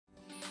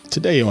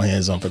Today on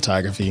Hands on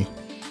Photography,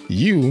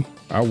 you,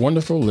 our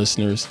wonderful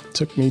listeners,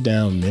 took me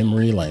down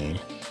memory lane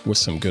with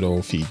some good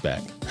old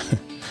feedback.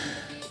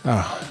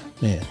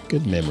 Man,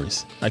 good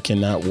memories. I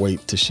cannot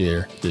wait to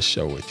share this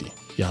show with you.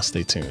 Y'all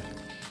stay tuned.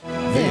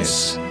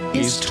 This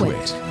is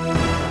TWiT.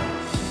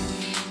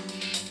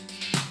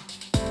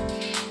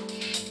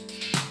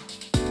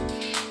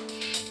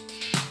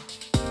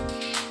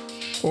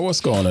 Well,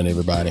 what's going on,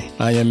 everybody?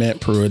 I am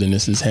Pruitt, and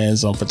this is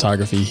Hands on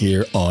Photography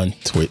here on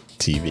TWiT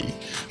TV.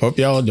 Hope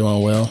y'all are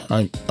doing well.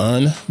 I'm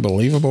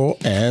unbelievable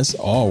as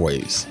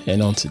always.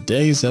 And on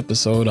today's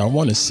episode, I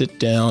want to sit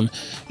down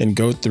and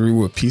go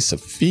through a piece of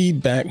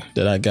feedback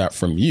that I got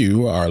from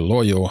you, our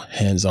loyal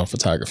Hands on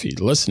Photography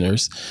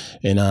listeners,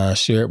 and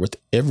share it with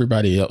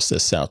everybody else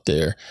that's out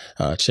there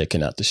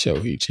checking out the show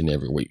each and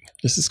every week.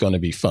 This is going to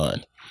be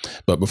fun.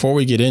 But before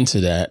we get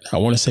into that, I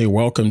want to say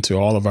welcome to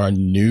all of our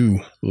new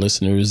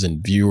listeners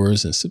and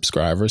viewers and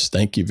subscribers.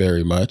 Thank you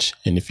very much.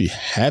 And if you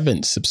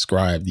haven't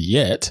subscribed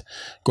yet,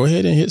 go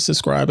ahead and hit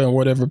subscribe on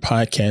whatever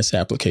podcast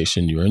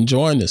application you're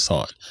enjoying this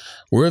on.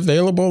 We're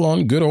available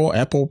on good old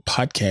Apple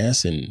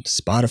Podcasts and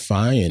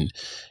Spotify, and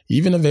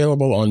even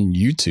available on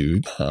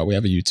YouTube. We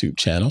have a YouTube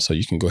channel, so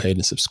you can go ahead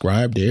and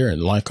subscribe there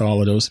and like all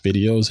of those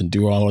videos and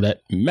do all of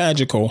that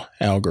magical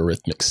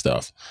algorithmic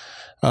stuff.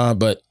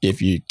 But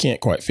if you can't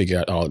quite figure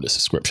out all of the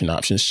subscription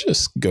options,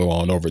 just go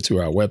on over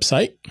to our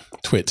website,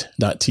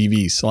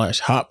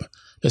 twit.tv/hop.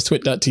 That's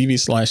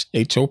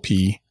twit.tv/HOP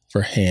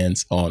for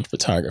Hands on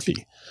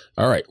Photography.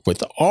 All right.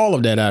 With all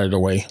of that out of the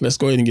way, let's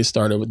go ahead and get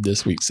started with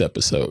this week's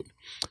episode.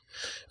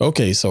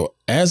 Okay. So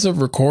as of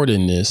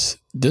recording this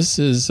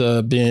has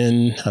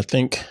been, I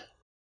think,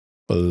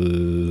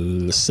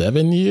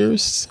 7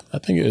 years. I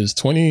think it was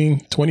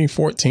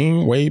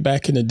 2014, way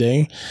back in the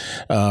day.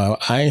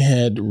 I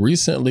had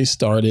recently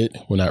started,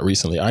 well, not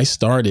recently, I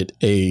started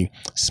a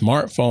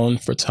smartphone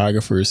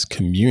photographers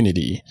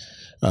community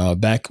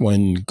back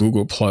when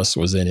Google Plus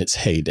was in its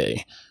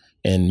heyday.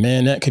 And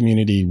man, that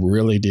community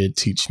really did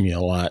teach me a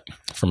lot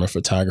from a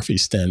photography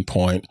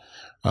standpoint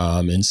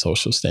and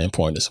social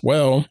standpoint as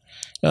well,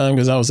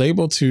 because I was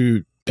able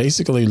to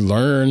basically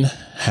learn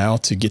how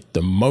to get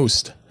the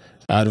most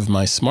out of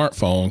my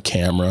smartphone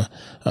camera,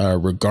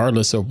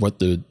 regardless of what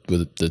the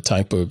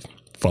type of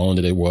phone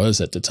that it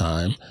was at the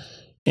time.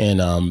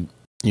 And,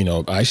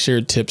 I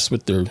shared tips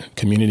with the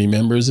community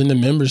members, and the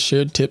members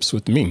shared tips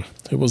with me.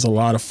 It was a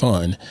lot of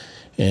fun.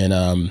 And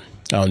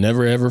I'll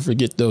never, ever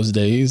forget those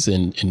days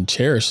and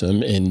cherish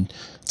them and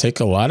take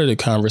a lot of the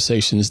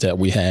conversations that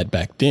we had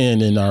back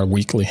then in our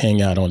weekly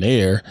hangout on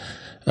air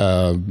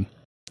and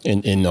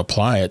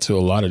apply it to a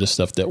lot of the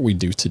stuff that we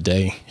do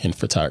today in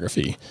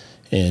photography.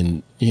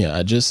 And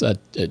yeah,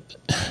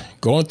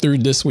 going through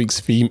this week's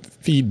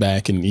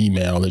feedback and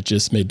email, it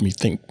just made me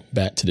think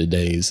back to the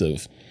days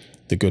of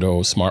the good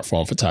old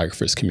smartphone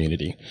photographers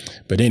community.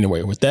 But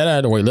anyway, with that out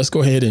of the way, let's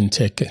go ahead and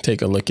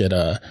take a look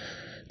at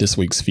this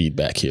week's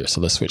feedback here. So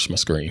let's switch my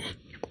screen.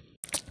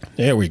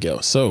 There we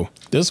go. So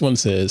this one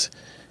says,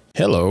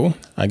 hello,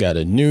 I got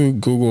a new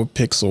Google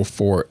Pixel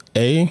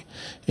 4a,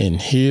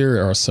 and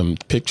here are some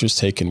pictures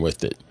taken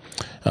with it.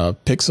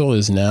 Pixel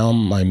is now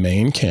my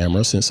main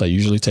camera since I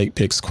usually take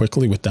pics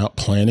quickly without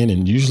planning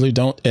and usually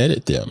don't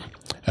edit them.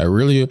 I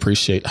really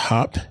appreciate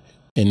Hop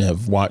and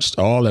have watched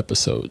all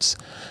episodes.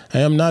 I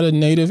am not a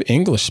native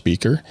English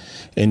speaker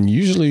and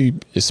usually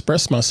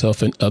express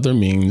myself in other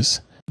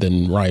means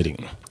than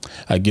writing.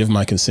 I give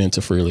my consent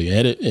to freely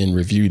edit and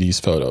review these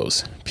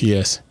photos.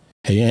 P.S.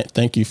 Hey, Ant,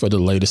 thank you for the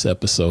latest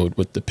episode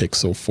with the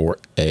Pixel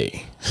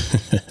 4a.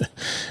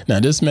 Now,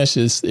 this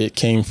message, it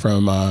came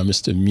from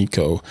Mr.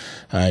 Miko.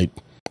 I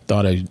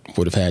thought I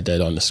would have had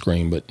that on the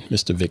screen, but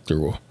Mr.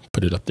 Victor will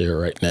put it up there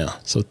right now.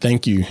 So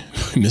thank you,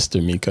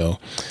 Mr. Miko.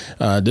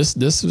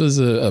 This was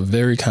a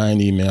very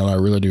kind email. I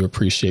really do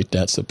appreciate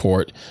that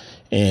support.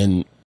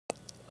 And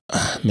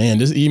man,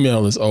 this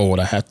email is old.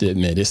 I have to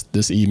admit,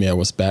 this email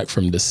was back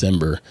from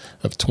December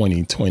of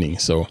 2020.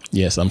 So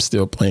yes, I'm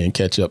still playing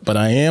catch up, but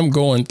I am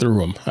going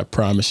through them. I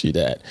promise you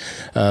that.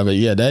 But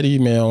yeah, that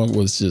email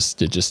was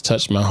it just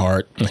touched my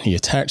heart, and he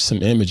attached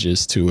some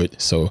images to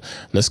it. So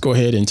let's go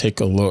ahead and take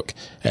a look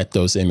at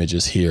those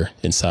images here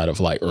inside of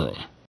Lightroom.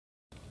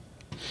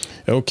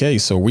 Okay,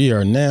 so we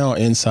are now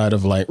inside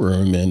of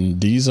Lightroom, and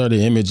these are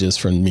the images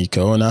from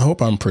Miko, and I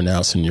hope I'm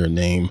pronouncing your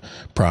name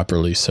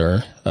properly,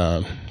 sir.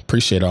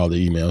 Appreciate all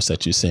the emails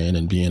that you send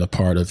and being a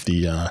part of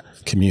the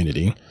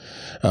community.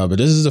 But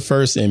this is the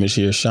first image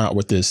here shot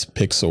with this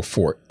Pixel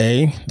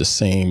 4a, the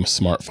same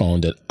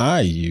smartphone that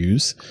I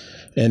use.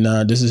 And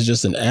this is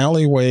just an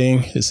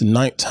alleyway. It's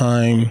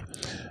nighttime.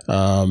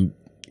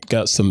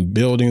 Got some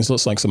buildings,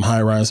 looks like some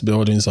high-rise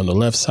buildings on the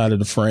left side of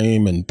the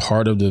frame, and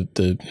part of the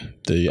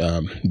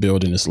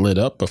building is lit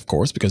up, of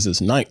course, because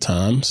it's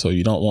nighttime. So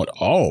you don't want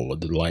all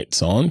of the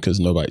lights on because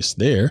nobody's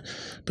there,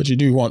 but you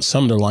do want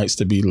some of the lights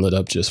to be lit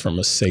up just from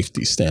a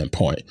safety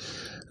standpoint.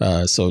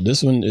 So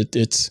this one,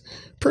 it's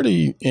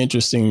pretty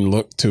interesting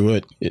look to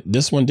it.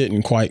 This one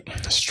didn't quite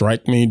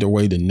strike me the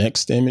way the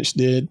next image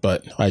did,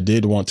 but I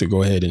did want to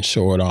go ahead and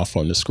show it off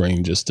on the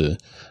screen just to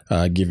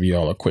give you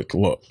all a quick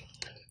look.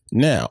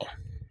 Now,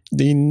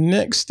 the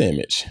next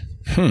image.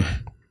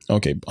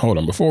 Okay, hold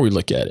on. Before we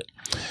look at it,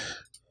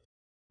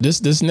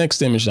 this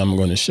next image I'm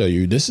going to show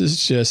you, this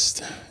is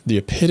just the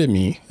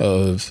epitome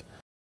of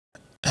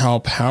how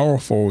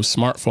powerful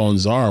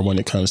smartphones are when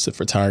it comes to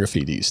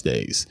photography these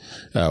days.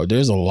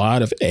 There's a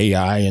lot of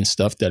AI and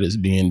stuff that is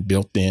being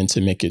built in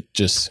to make it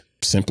just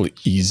simply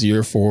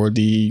easier for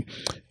the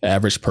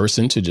average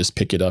person to just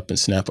pick it up and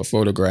snap a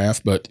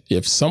photograph. But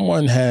if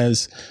someone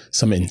has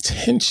some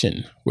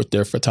intention with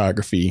their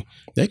photography,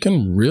 they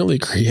can really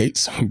create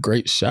some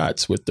great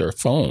shots with their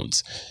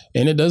phones.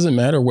 And it doesn't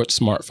matter what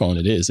smartphone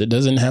it is. It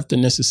doesn't have to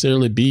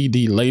necessarily be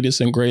the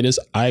latest and greatest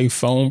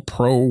iPhone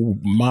Pro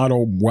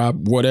model,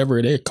 whatever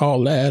they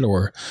call that,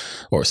 or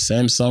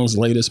Samsung's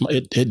latest.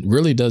 It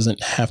really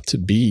doesn't have to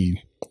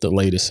be the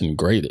latest and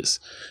greatest.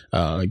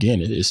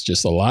 Again, it's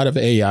just a lot of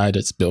AI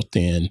that's built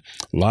in,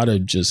 a lot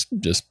of just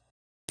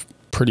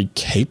pretty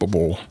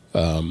capable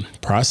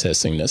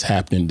processing that's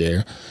happening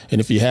there.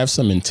 And if you have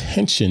some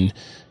intention,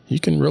 you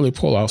can really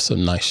pull off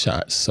some nice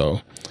shots.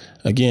 So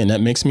again,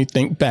 that makes me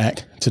think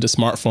back to the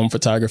smartphone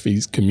photography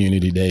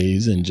community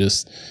days, and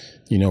just,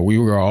 you know, we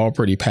were all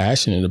pretty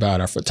passionate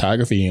about our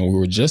photography, and we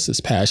were just as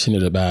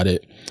passionate about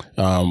it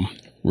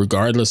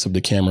regardless of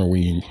the camera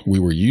we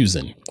were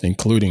using,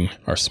 including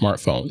our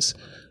smartphones.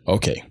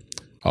 Okay,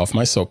 off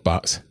my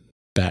soapbox,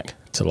 back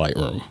to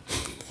Lightroom.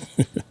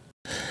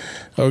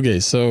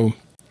 Okay, so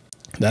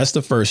that's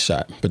the first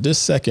shot. But this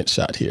second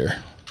shot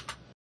here,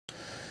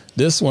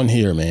 this one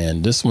here,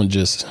 man, this one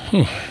just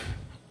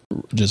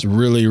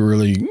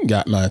really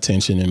got my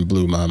attention and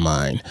blew my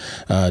mind.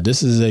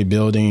 This is a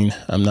building.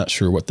 I'm not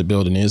sure what the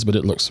building is, but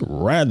it looks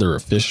rather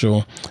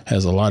official.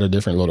 Has a lot of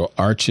different little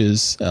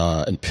arches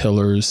and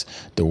pillars.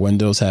 The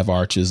windows have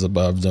arches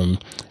above them.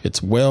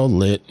 It's well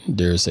lit.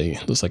 There's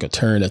looks like a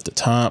turn at the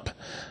top.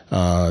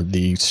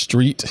 The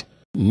street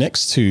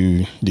next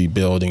to the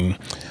building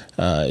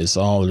is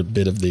all a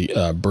bit of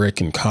the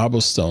brick and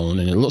cobblestone,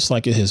 and it looks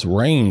like it has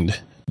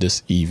rained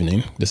this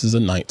evening. This is a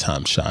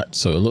nighttime shot,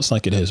 so it looks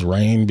like it has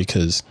rained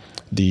because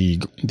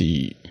the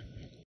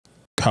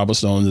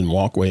cobblestones and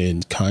walkway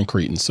and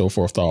concrete and so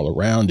forth all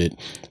around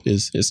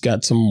it's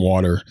got some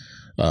water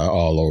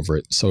all over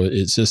it. So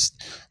it's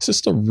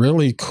just a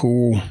really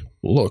cool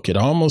look. It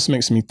almost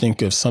makes me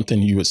think of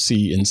something you would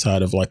see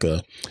inside of like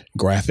a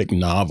graphic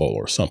novel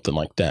or something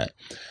like that.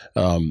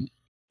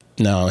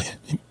 Now,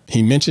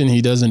 he mentioned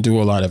he doesn't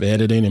do a lot of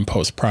editing and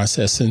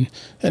post-processing,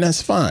 and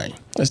that's fine.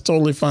 That's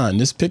totally fine.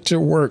 This picture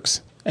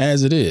works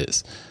as it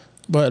is.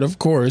 But of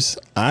course,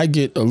 I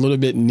get a little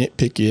bit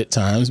nitpicky at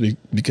times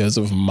because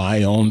of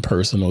my own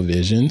personal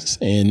visions,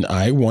 and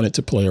I wanted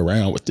to play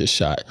around with this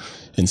shot.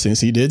 And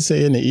since he did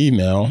say in the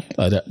email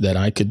that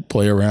I could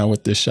play around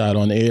with this shot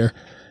on air,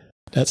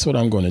 that's what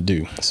I'm going to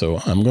do.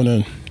 So I'm going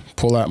to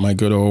pull out my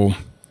good old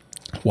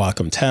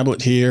Wacom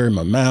tablet here,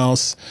 my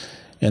mouse,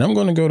 and I'm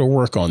going to go to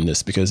work on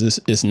this because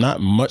it's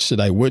not much that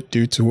I would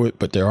do to it,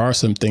 but there are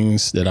some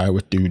things that I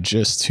would do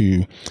just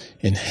to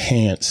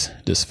enhance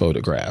this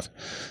photograph.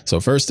 So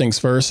first things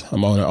first,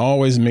 I'm going to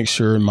always make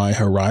sure my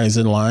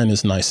horizon line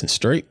is nice and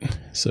straight.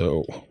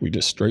 So we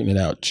just straighten it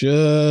out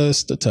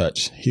just a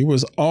touch. He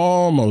was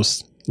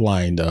almost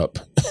lined up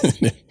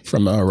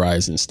from a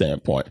horizon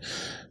standpoint.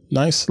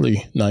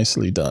 Nicely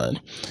done.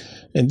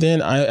 And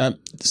then I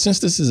since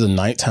this is a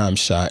nighttime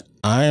shot,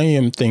 I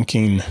am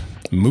thinking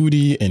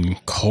moody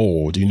and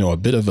cold, you know, a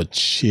bit of a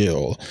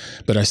chill,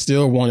 but I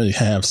still want to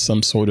have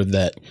some sort of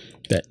that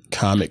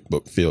comic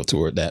book feel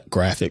to it, that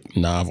graphic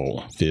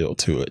novel feel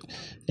to it.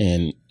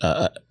 And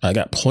I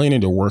got plenty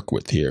to work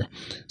with here.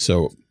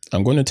 So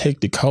I'm going to take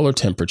the color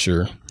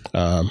temperature,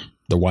 the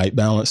white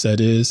balance that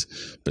is,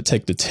 but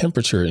take the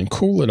temperature and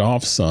cool it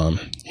off some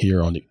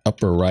here on the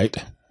upper right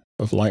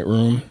of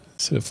Lightroom.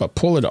 So if I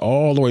pull it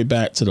all the way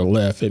back to the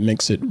left, it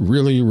makes it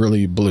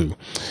really blue.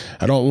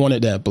 I don't want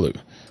it that blue.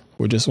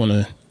 We just want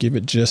to give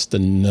it just a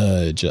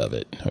nudge of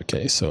it.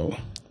 Okay, so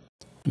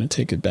I'm going to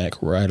take it back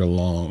right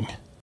along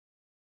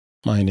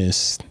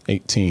minus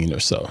 18 or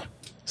so.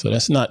 So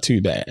that's not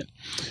too bad.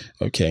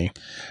 Okay.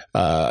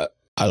 I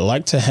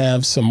like to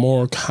have some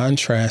more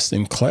contrast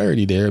and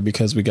clarity there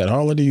because we got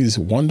all of these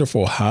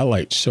wonderful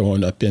highlights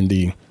showing up in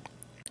the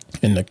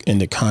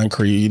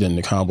concrete and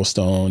the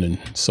cobblestone and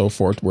so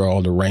forth, where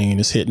all the rain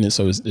is hitting it.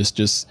 So it's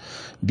just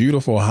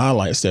beautiful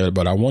highlights there,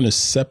 but I want to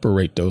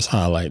separate those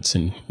highlights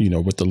and, you know,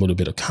 with a little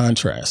bit of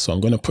contrast. So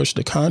I'm going to push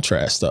the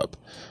contrast up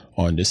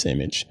on this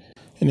image.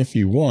 And if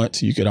you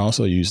want, you could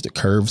also use the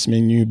curves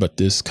menu, but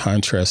this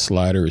contrast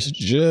slider is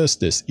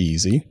just as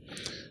easy.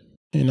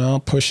 And I'll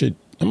push it.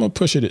 I'm going to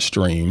push it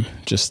extreme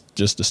just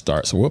to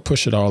start. So we'll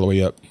push it all the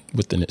way up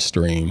with an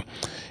extreme.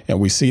 And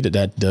we see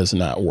that does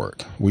not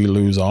work. We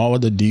lose all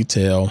of the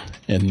detail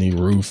in the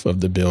roof of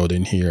the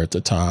building here at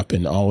the top,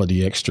 and all of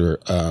the extra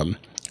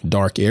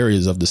dark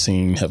areas of the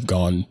scene have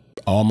gone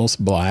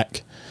almost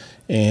black.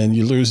 and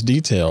you lose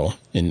detail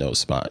in those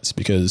spots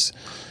because,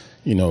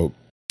 you know,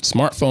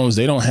 smartphones,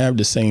 they don't have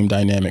the same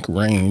dynamic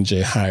range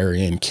a higher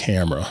end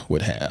camera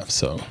would have.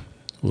 So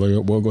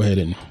we'll go ahead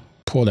and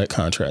pull that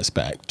contrast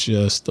back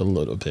just a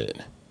little bit.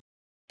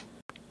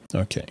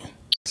 Okay.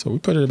 So we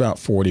put it about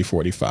 40,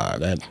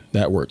 45.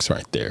 That works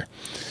right there.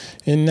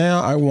 And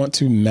now I want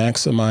to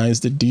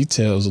maximize the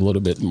details a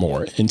little bit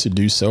more. And to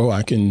do so,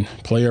 I can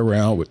play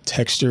around with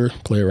texture,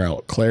 play around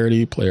with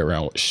clarity, play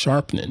around with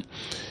sharpening.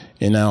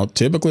 And now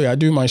typically I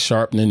do my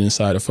sharpening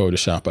inside of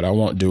Photoshop, but I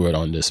won't do it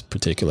on this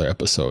particular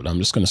episode. I'm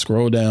just going to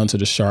scroll down to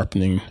the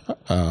sharpening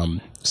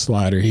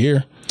slider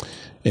here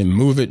and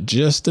move it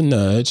just a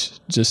nudge,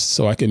 just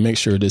so I can make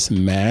sure this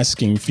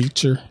masking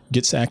feature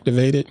gets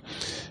activated.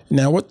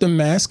 Now, what the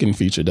masking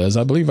feature does,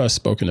 I believe I've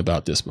spoken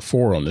about this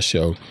before on the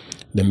show.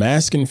 The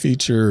masking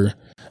feature,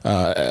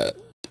 the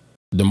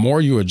more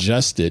you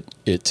adjust it,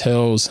 it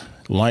tells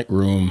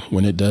Lightroom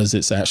when it does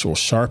its actual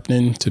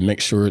sharpening to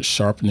make sure it's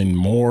sharpening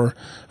more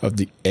of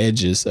the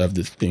edges of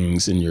the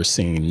things in your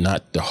scene,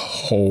 not the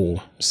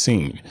whole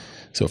scene.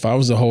 So if I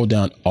was to hold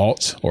down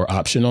Alt or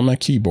Option on my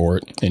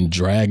keyboard and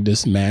drag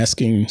this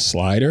masking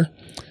slider,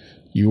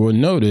 you will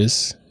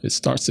notice it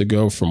starts to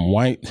go from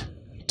white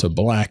to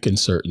black in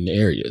certain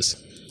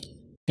areas.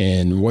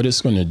 And what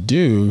it's going to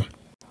do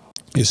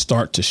is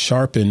start to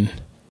sharpen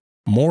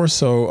more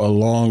so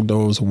along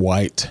those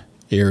white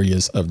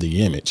areas of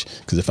the image.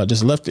 Because if I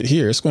just left it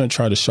here, it's going to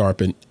try to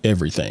sharpen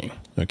everything.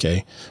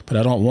 Okay. But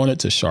I don't want it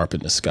to sharpen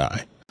the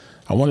sky.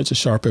 I want it to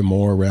sharpen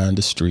more around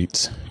the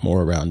streets,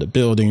 more around the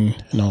building,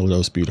 and all of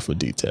those beautiful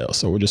details.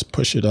 So we'll just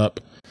push it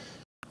up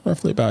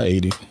roughly about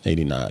 80,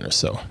 89 or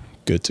so.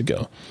 Good to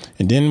go.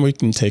 And then we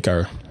can take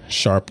our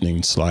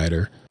sharpening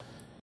slider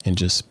and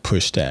just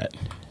push that.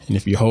 And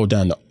if you hold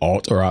down the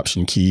Alt or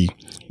Option key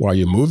while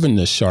you're moving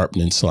the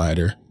sharpening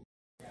slider,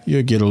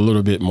 you'll get a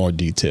little bit more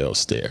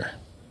details there,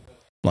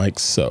 like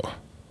so.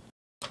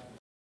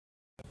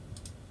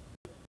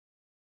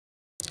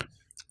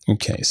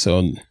 Okay,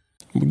 so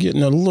we're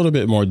getting a little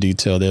bit more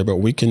detail there, but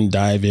we can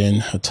dive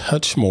in a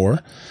touch more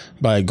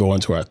by going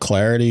to our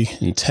clarity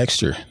and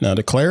texture. Now,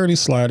 the clarity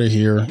slider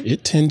here,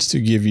 it tends to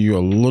give you a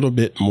little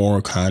bit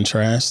more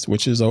contrast,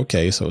 which is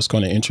okay. So it's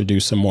going to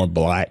introduce some more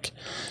black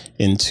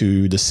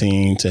into the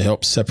scene to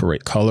help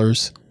separate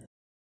colors.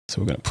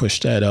 So we're going to push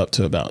that up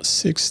to about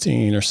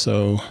 16 or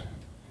so.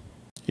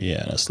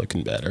 Yeah, that's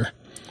looking better.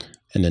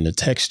 And then the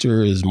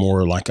texture is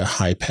more like a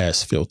high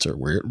pass filter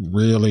where it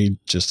really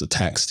just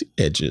attacks the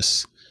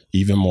edges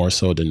even more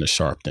so than the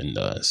sharpening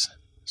does.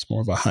 It's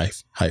more of a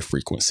high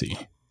frequency.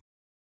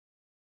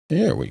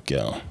 There we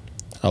go.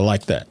 I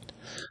like that.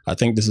 I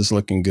think this is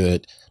looking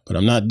good, but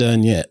I'm not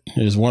done yet.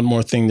 There's one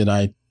more thing that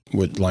I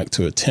would like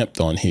to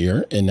attempt on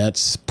here, and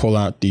that's pull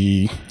out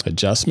the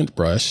adjustment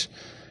brush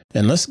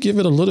and let's give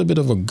it a little bit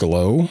of a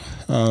glow.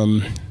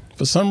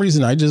 For some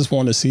reason, I just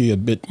want to see a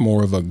bit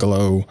more of a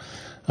glow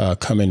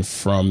coming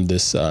from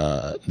this,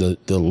 the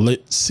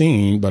lit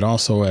scene, but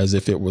also as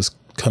if it was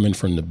coming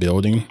from the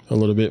building a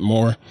little bit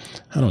more.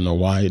 I don't know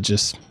why,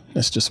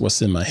 that's just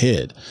what's in my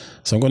head.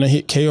 So I'm going to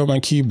hit K on my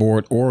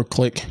keyboard or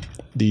click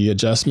the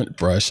adjustment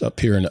brush up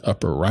here in the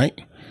upper right.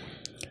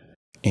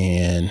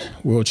 And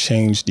we'll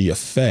change the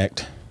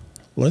effect.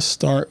 Let's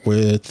start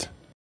with,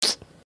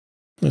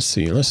 let's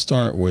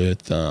start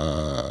with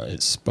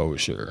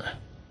exposure.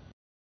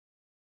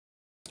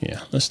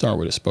 Yeah, let's start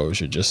with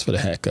exposure just for the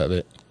heck of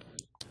it.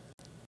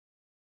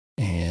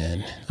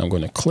 And I'm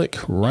going to click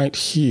right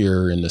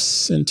here in the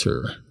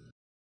center,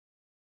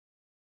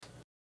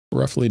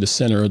 roughly the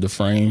center of the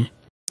frame.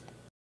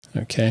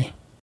 Okay.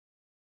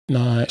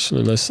 No,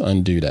 actually, let's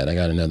undo that. I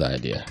got another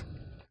idea.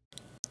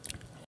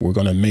 We're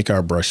going to make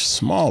our brush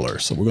smaller.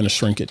 So we're going to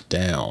shrink it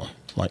down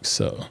like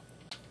so.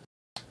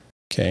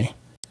 Okay.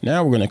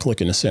 Now we're going to click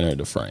in the center of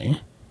the frame.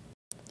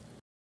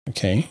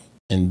 Okay.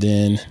 And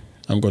then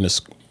I'm going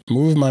to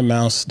move my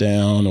mouse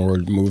down or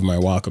move my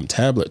Wacom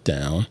tablet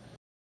down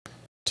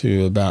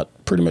to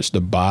about pretty much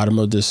the bottom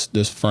of this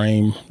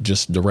frame,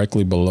 just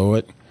directly below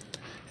it.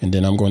 And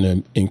then I'm going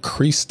to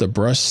increase the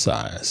brush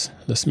size.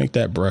 Let's make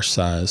that brush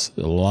size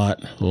a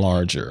lot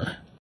larger.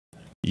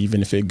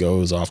 Even if it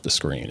goes off the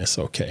screen, it's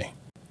okay.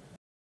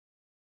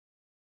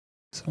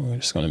 So we're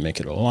just going to make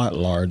it a lot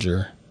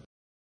larger.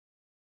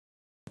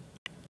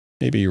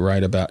 Maybe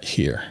right about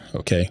here.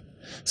 Okay.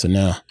 So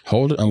now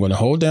I'm going to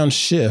hold down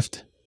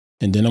Shift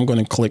and then I'm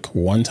going to click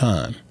one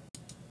time.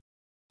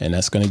 And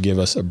that's going to give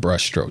us a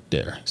brush stroke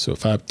there. So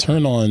if I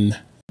turn on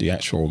the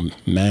actual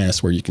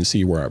mask where you can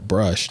see where I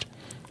brushed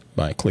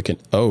by clicking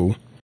O,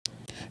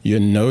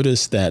 you'll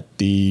notice that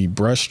the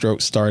brush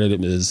stroke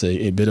started as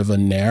a bit of a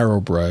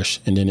narrow brush,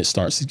 and then it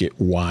starts to get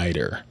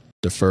wider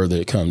the further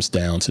it comes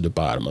down to the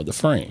bottom of the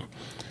frame.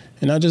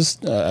 And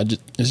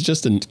it's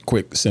just a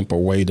quick,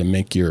 simple way to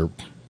make your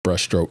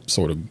brush stroke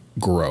sort of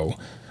grow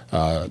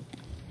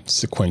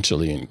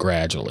sequentially and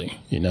gradually,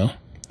 you know?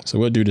 So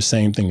we'll do the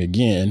same thing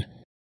again.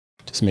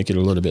 Just make it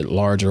a little bit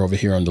larger over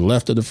here on the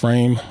left of the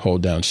frame.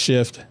 Hold down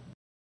Shift,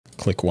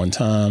 click one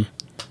time.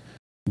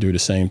 Do the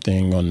same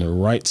thing on the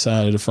right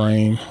side of the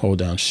frame. Hold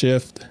down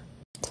Shift,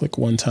 click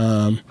one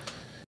time.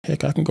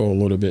 Heck, I can go a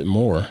little bit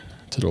more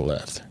to the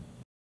left.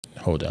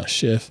 Hold down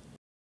shift,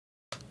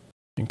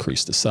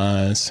 increase the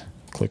size,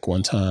 click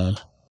one time.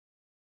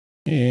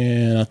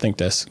 And I think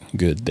that's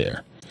good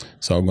there.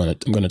 So I'm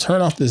gonna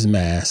turn off this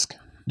mask,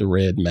 the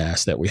red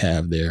mask that we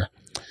have there.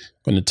 I'm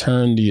going to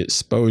turn the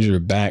exposure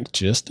back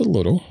just a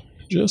little,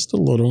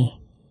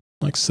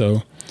 like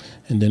so.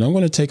 And then I'm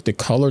going to take the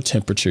color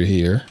temperature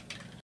here,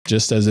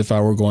 just as if I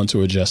were going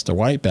to adjust the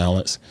white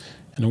balance.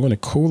 And I'm going to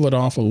cool it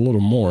off a little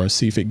more and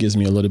see if it gives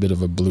me a little bit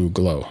of a blue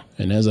glow.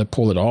 And as I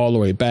pull it all the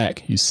way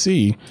back, you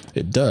see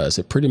it does.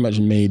 It pretty much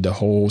made the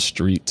whole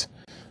street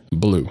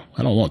blue.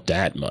 I don't want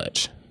that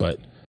much, but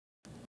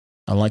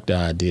I like the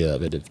idea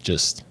of it. It's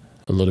just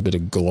a little bit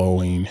of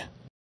glowing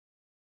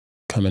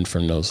coming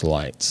from those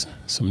lights.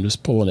 So I'm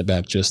just pulling it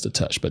back just a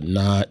touch, but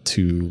not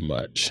too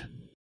much.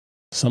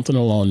 Something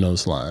along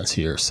those lines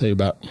here, say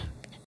about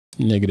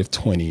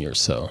 -20 or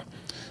so.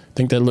 I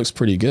think that looks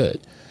pretty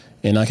good.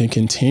 And I can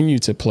continue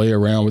to play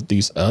around with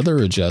these other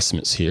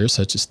adjustments here,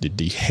 such as the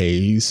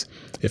dehaze.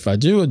 If I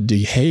do a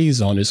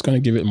dehaze on it, it's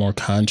going to give it more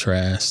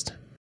contrast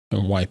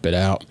and wipe it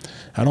out.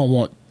 I don't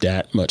want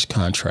that much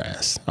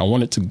contrast. I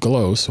want it to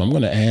glow, so I'm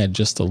going to add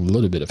just a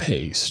little bit of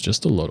haze,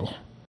 just a little.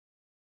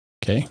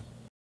 Okay.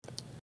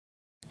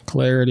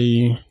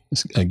 Clarity,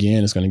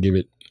 again, is going to give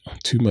it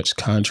too much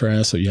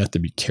contrast, so you have to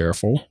be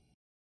careful.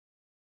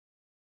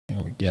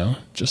 There we go,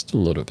 just a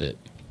little bit.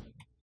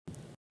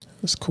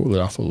 Let's cool it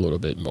off a little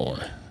bit more.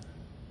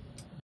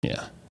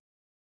 Yeah,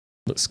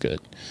 looks good.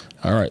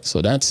 All right,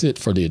 so that's it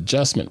for the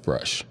adjustment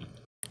brush.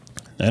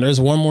 Now there's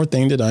one more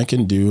thing that I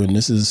can do, and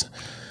this is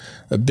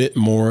a bit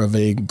more of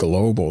a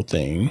global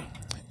thing.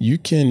 You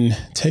can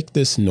take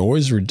this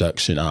noise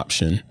reduction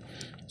option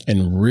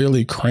and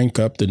really crank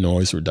up the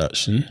noise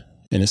reduction,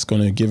 and it's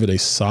going to give it a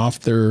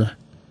softer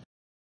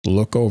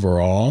look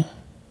overall.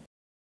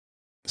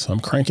 So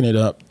I'm cranking it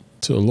up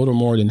to a little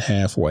more than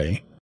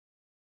halfway.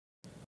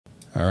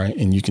 All right.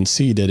 And you can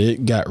see that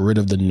it got rid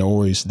of the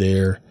noise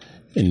there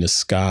in the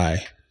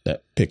sky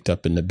that picked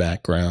up in the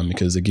background,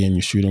 because again,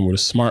 you're shooting with a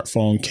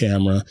smartphone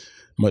camera,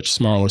 much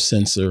smaller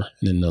sensor,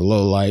 and in the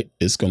low light,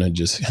 it's going to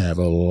just have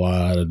a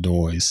lot of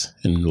noise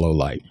in low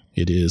light.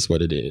 It is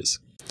what it is.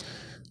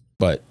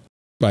 But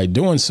by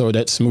doing so,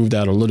 that smoothed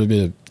out a little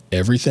bit of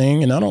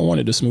everything, and I don't want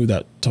it to smooth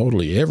out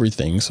totally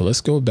everything. So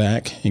let's go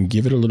back and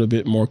give it a little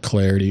bit more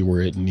clarity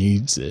where it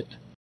needs it.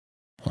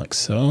 Like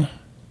so.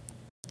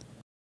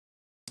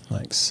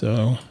 Like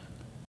so.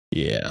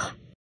 Yeah.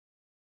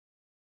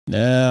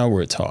 Now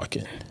we're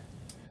talking.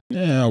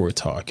 Now we're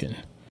talking.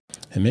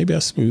 And maybe I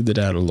smoothed it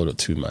out a little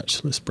too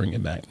much. Let's bring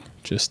it back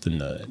just a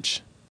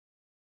nudge.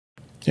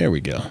 There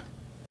we go.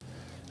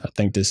 I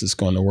think this is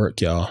going to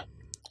work, y'all.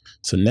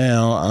 So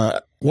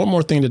now, one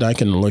more thing that I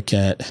can look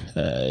at,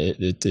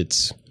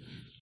 it's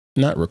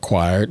not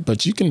required,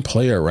 but you can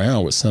play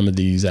around with some of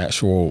these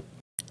actual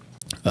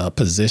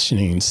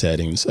positioning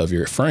settings of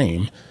your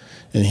frame.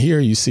 And here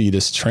you see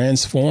this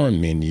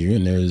transform menu,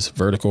 and there's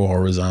vertical,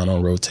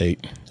 horizontal,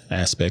 rotate,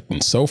 aspect,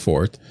 and so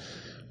forth.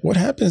 What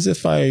happens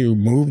if I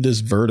move this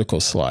vertical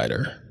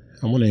slider?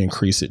 I want to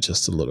increase it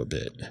just a little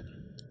bit.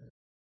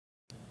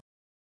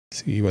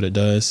 See what it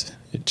does?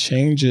 It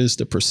changes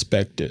the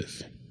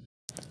perspective.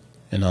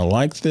 And I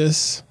like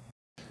this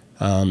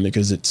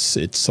because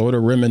it's sort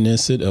of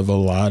reminiscent of a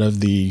lot of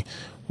the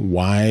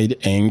wide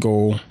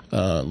angle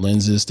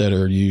lenses that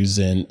are used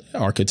in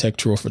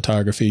architectural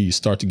photography. You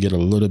start to get a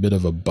little bit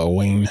of a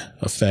bowing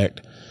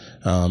effect.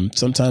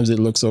 Sometimes it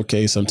looks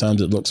okay.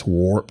 Sometimes it looks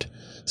warped.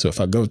 So if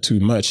I go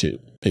too much,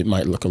 it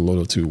might look a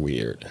little too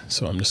weird.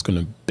 So I'm just going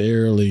to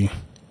barely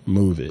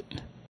move it.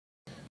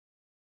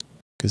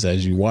 Because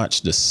as you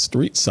watch the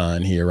street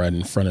sign here right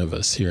in front of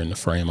us here in the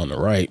frame on the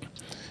right,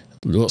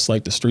 it looks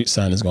like the street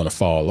sign is going to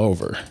fall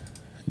over.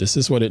 This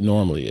is what it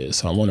normally is.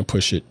 So I want to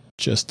push it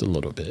just a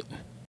little bit.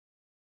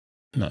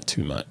 Not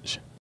too much.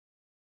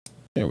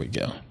 There we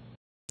go.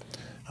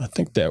 I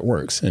think that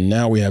works. And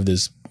now we have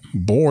this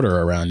border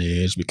around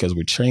the edge because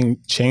we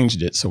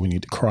changed it. So we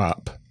need to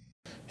crop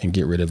and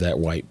get rid of that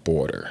white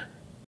border.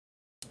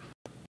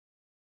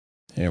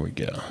 There we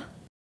go.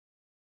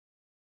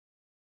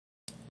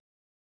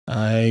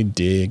 I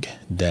dig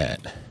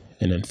that.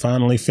 And then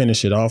finally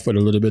finish it off with a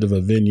little bit of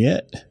a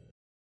vignette,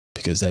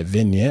 because that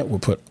vignette will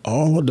put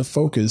all of the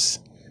focus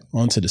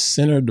onto the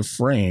center of the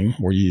frame,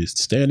 where you're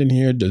standing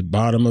here at the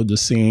bottom of the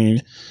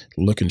scene,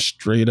 looking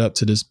straight up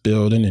to this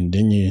building. And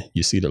then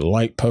you see the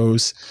light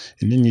post,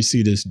 and then you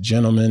see this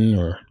gentleman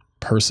or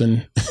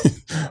person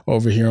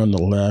over here on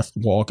the left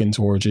walking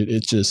towards it.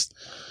 It just,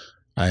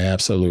 I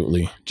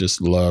absolutely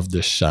just love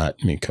this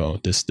shot, Miko.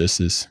 This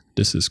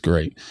is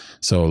great.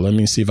 So let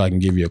me see if I can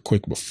give you a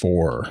quick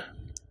before.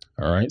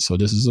 All right. So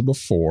this is a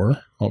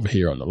before over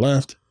here on the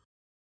left,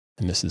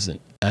 and this is an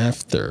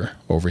after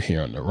over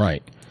here on the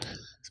right.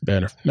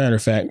 Matter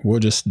of fact, we'll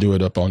just do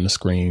it up on the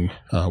screen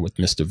with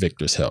Mr.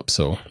 Victor's help.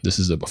 So this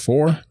is the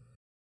before,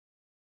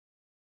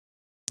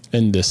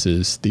 and this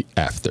is the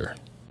after.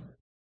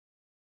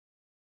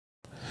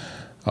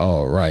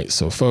 All right.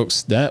 So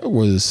folks, that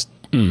was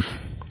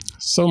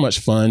so much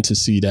fun to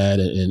see that.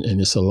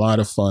 And it's a lot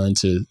of fun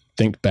to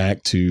think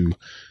back to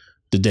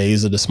the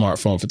days of the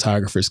smartphone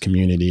photographers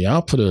community.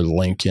 I'll put a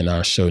link in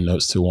our show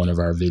notes to one of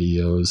our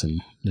videos,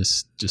 and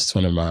it's just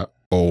one of my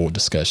old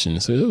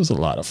discussions. So it was a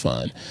lot of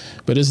fun,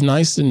 but it's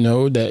nice to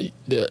know that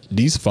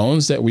these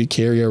phones that we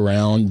carry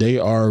around, they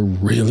are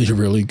really,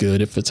 really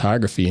good at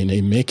photography, and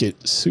they make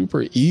it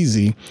super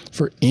easy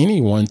for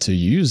anyone to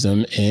use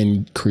them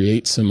and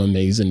create some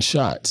amazing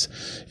shots.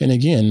 And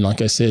again,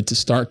 like I said to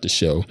start the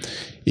show,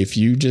 if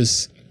you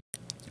just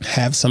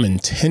have some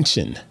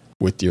intention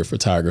with your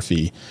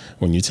photography,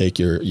 when you take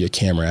your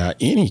camera out,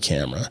 any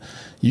camera,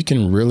 you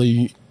can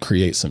really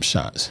create some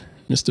shots.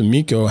 Mr.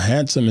 Miko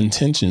had some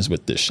intentions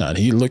with this shot.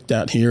 He looked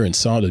out here and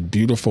saw the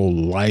beautiful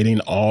lighting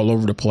all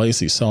over the place.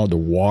 He saw the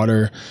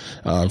water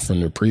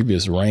from the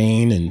previous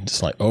rain, and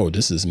it's like, oh,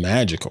 this is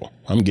magical.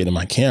 I'm getting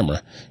my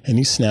camera. And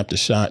he snapped a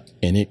shot,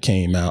 and it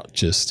came out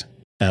just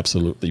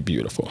absolutely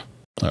beautiful.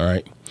 All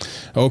right.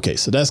 Okay,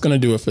 so that's going to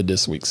do it for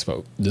this week's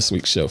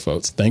show,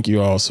 folks. Thank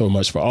you all so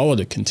much for all of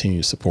the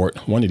continued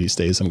support. One of these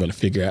days, I'm going to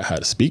figure out how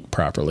to speak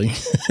properly.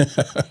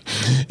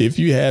 If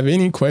you have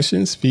any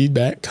questions,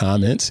 feedback,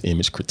 comments,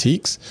 image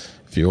critiques,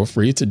 feel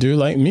free to do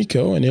like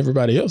Miko and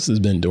everybody else has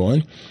been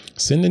doing.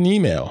 Send an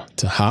email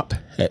to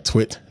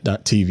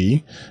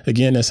hop@twit.tv.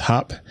 Again, that's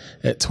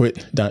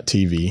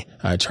hop@twit.tv.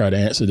 I try to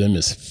answer them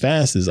as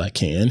fast as I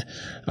can.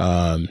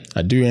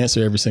 I do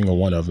answer every single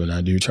one of them.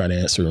 I do try to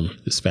answer them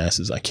as fast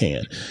as I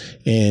can.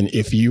 And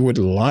if you would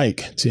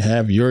like to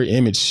have your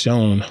image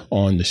shown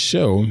on the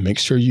show, make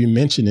sure you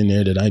mention in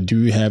there that I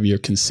do have your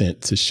consent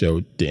to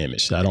show the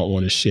image. I don't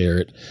want to share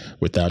it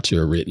without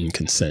your written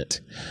consent.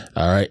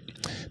 All right.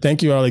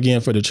 Thank you all again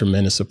for the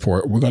tremendous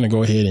support. We're going to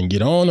go ahead and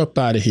get on up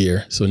out of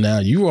here. So now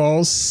you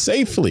all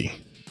safely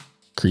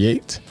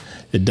create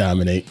and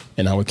dominate,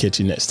 and I will catch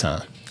you next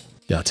time.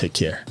 Y'all take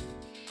care.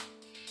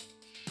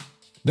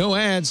 No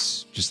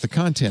ads, just the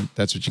content.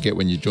 That's what you get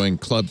when you join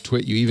Club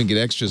Twit. You even get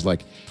extras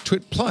like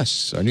Twit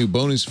Plus, our new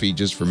bonus feed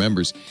just for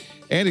members,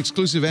 and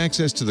exclusive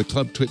access to the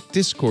Club Twit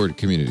Discord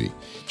community.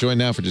 Join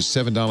now for just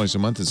 $7 a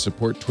month and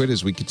support Twit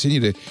as we continue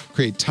to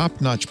create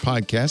top-notch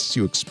podcasts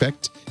you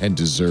expect and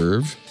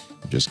deserve.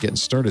 We're just getting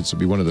started, so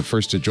be one of the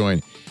first to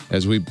join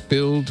as we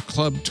build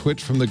Club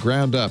Twit from the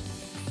ground up.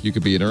 You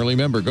could be an early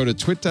member. Go to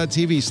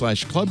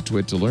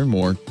twit.tv/clubtwit to learn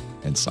more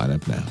and sign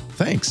up now.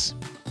 Thanks.